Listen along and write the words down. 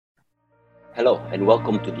Hello, and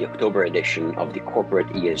welcome to the October edition of the Corporate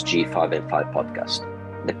ESG 5 and 5 podcast,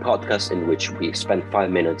 the podcast in which we spend 5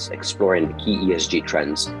 minutes exploring the key ESG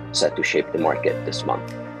trends set to shape the market this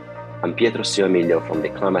month. I'm Pietro Sioemilio from the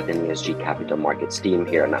Climate and ESG Capital Markets team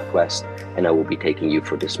here at NatWest, and I will be taking you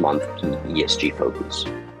through this month's key ESG focus.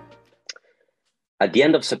 At the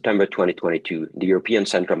end of September 2022, the European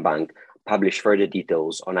Central Bank published further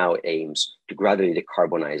details on how it aims to gradually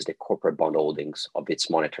decarbonize the corporate bond holdings of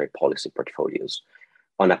its monetary policy portfolios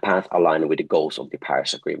on a path aligned with the goals of the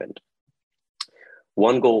Paris Agreement.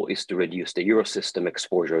 One goal is to reduce the Eurosystem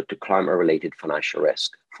exposure to climate-related financial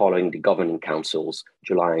risk following the Governing Council's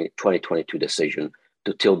July 2022 decision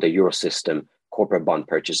to tilt the Eurosystem corporate bond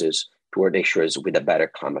purchases toward issuers with a better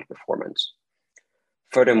climate performance.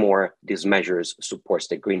 Furthermore, these measures support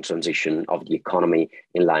the green transition of the economy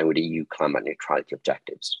in line with the EU climate neutrality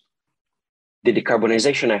objectives. The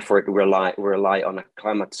decarbonization effort will rely on a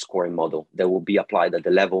climate scoring model that will be applied at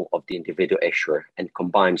the level of the individual issuer and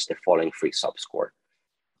combines the following three subscore.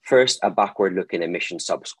 First, a backward-looking emission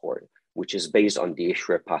subscore, which is based on the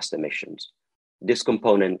issuer past emissions. This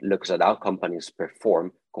component looks at how companies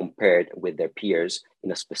perform compared with their peers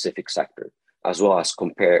in a specific sector, as well as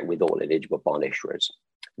compare with all eligible bond issuers.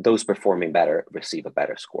 Those performing better receive a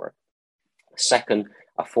better score. Second,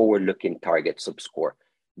 a forward-looking target subscore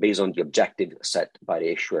based on the objective set by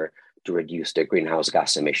the issuer to reduce their greenhouse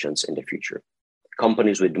gas emissions in the future.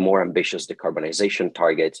 Companies with more ambitious decarbonization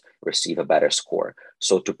targets receive a better score,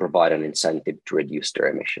 so to provide an incentive to reduce their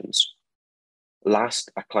emissions.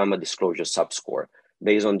 Last, a climate disclosure subscore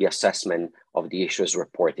based on the assessment of the issuer's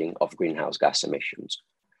reporting of greenhouse gas emissions.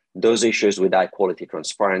 Those issuers with high quality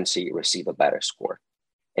transparency receive a better score.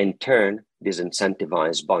 In turn, this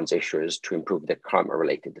incentivizes bonds issuers to improve their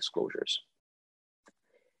climate-related disclosures.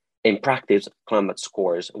 In practice, climate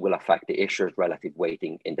scores will affect the issuer's relative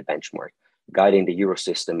weighting in the benchmark, guiding the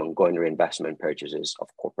Eurosystem ongoing reinvestment purchases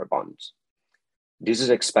of corporate bonds. This is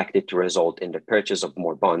expected to result in the purchase of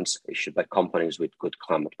more bonds issued by companies with good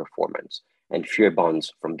climate performance and fewer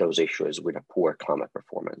bonds from those issuers with a poor climate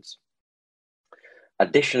performance.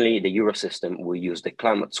 Additionally, the Eurosystem will use the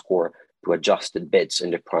climate score to adjust the bids in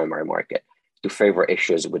the primary market to favor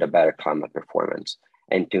issuers with a better climate performance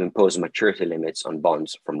and to impose maturity limits on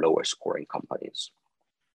bonds from lower scoring companies.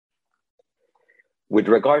 With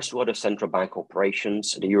regards to other central bank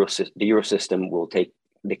operations, the Eurosystem will take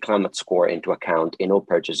the climate score into account in all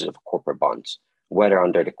purchases of corporate bonds, whether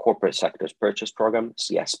under the Corporate Sectors Purchase Program,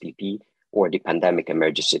 CSPP, or the Pandemic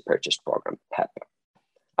Emergency Purchase Program, PEPP.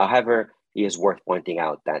 However, it is worth pointing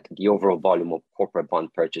out that the overall volume of corporate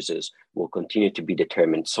bond purchases will continue to be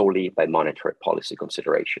determined solely by monetary policy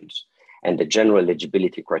considerations, and the general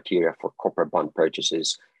eligibility criteria for corporate bond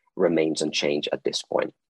purchases remains unchanged at this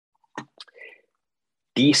point.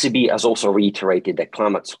 The ECB has also reiterated that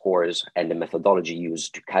climate scores and the methodology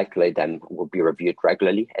used to calculate them will be reviewed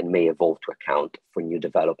regularly and may evolve to account for new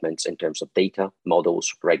developments in terms of data,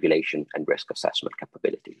 models, regulation, and risk assessment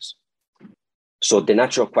capabilities. So the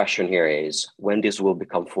natural question here is when this will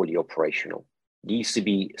become fully operational. The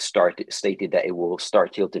ECB stated that it will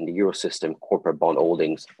start tilting the Eurosystem corporate bond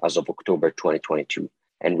holdings as of October 2022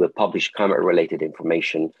 and will publish climate-related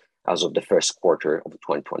information as of the first quarter of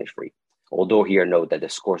 2023. Although here note that the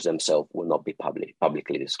scores themselves will not be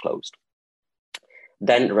publicly disclosed.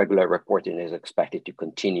 Then regular reporting is expected to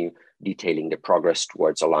continue detailing the progress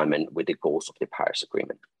towards alignment with the goals of the Paris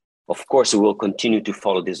Agreement. Of course, we will continue to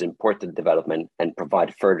follow this important development and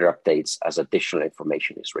provide further updates as additional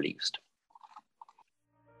information is released.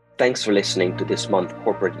 Thanks for listening to this month's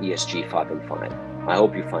Corporate ESG 5 and 5. I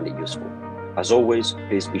hope you find it useful. As always,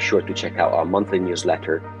 please be sure to check out our monthly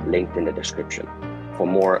newsletter linked in the description for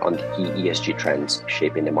more on the key ESG trends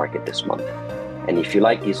shaping the market this month. And if you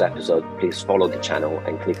like this episode, please follow the channel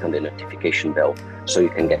and click on the notification bell so you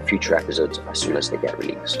can get future episodes as soon as they get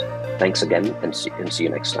released. Thanks again and see you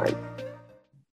next time.